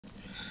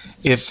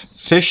If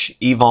fish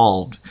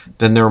evolved,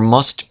 then there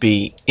must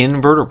be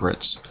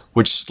invertebrates,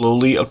 which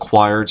slowly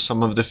acquired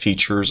some of the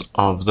features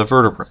of the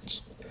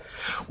vertebrates.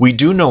 We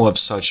do know of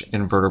such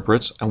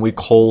invertebrates, and we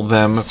call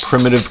them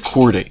primitive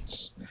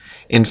chordates.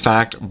 In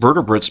fact,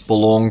 vertebrates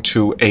belong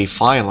to a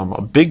phylum,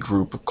 a big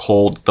group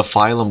called the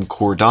phylum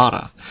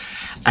Chordata.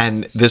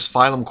 And this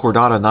phylum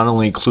Chordata not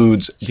only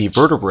includes the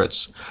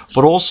vertebrates,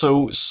 but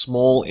also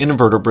small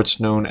invertebrates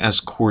known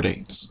as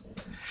chordates.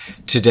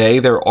 Today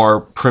there are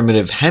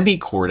primitive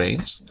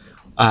hemichordates.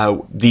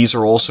 These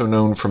are also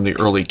known from the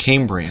early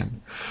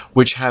Cambrian,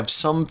 which have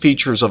some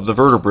features of the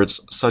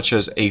vertebrates, such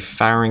as a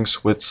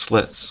pharynx with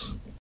slits.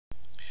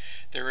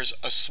 There is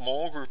a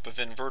small group of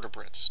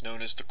invertebrates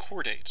known as the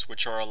chordates,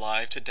 which are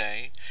alive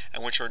today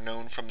and which are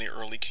known from the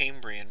early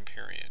Cambrian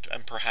period,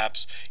 and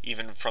perhaps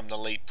even from the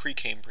late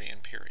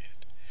Precambrian period.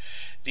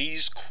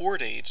 These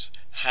chordates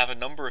have a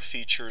number of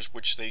features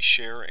which they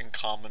share in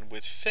common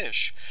with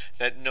fish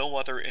that no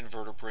other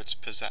invertebrates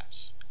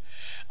possess.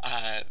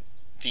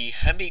 The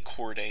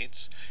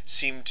hemichordates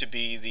seem to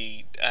be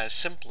the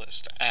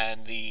simplest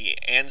and the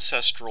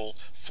ancestral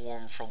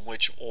form from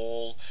which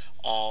all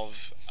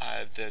of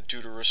the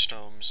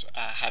deuterostomes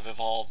have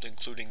evolved,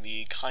 including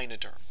the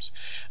echinoderms.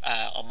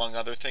 Among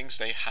other things,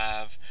 they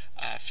have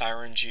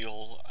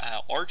pharyngeal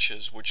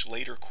arches, which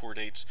later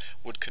chordates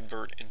would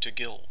convert into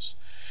gills.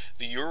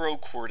 The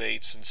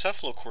urochordates and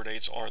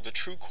cephalochordates are the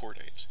true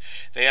chordates.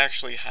 They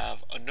actually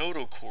have a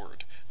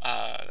notochord,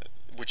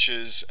 which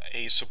is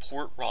a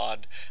support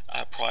rod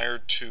prior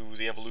to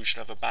the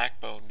evolution of a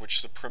backbone,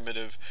 which the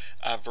primitive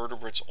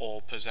vertebrates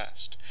all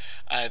possessed.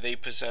 They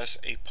possess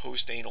a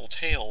postanal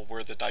tail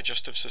where the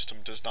digestive system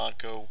does not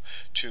go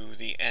to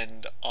the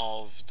end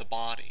of the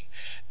body.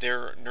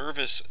 Their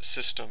nervous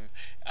system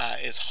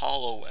is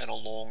hollow and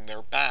along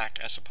their back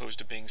as opposed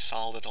to being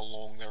solid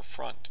along their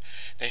front.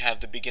 They have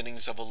the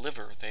beginnings of a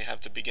liver. They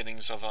have the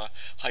beginnings of a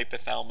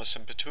hypothalamus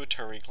and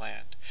pituitary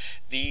gland.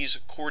 These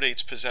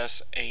chordates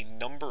possess a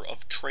number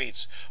of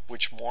traits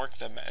which mark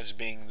them as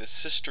being the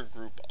sister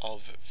group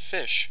of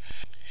fish,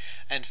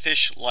 and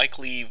fish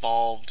likely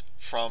evolved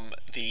from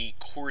the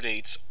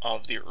chordates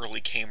of the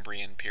early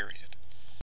Cambrian period.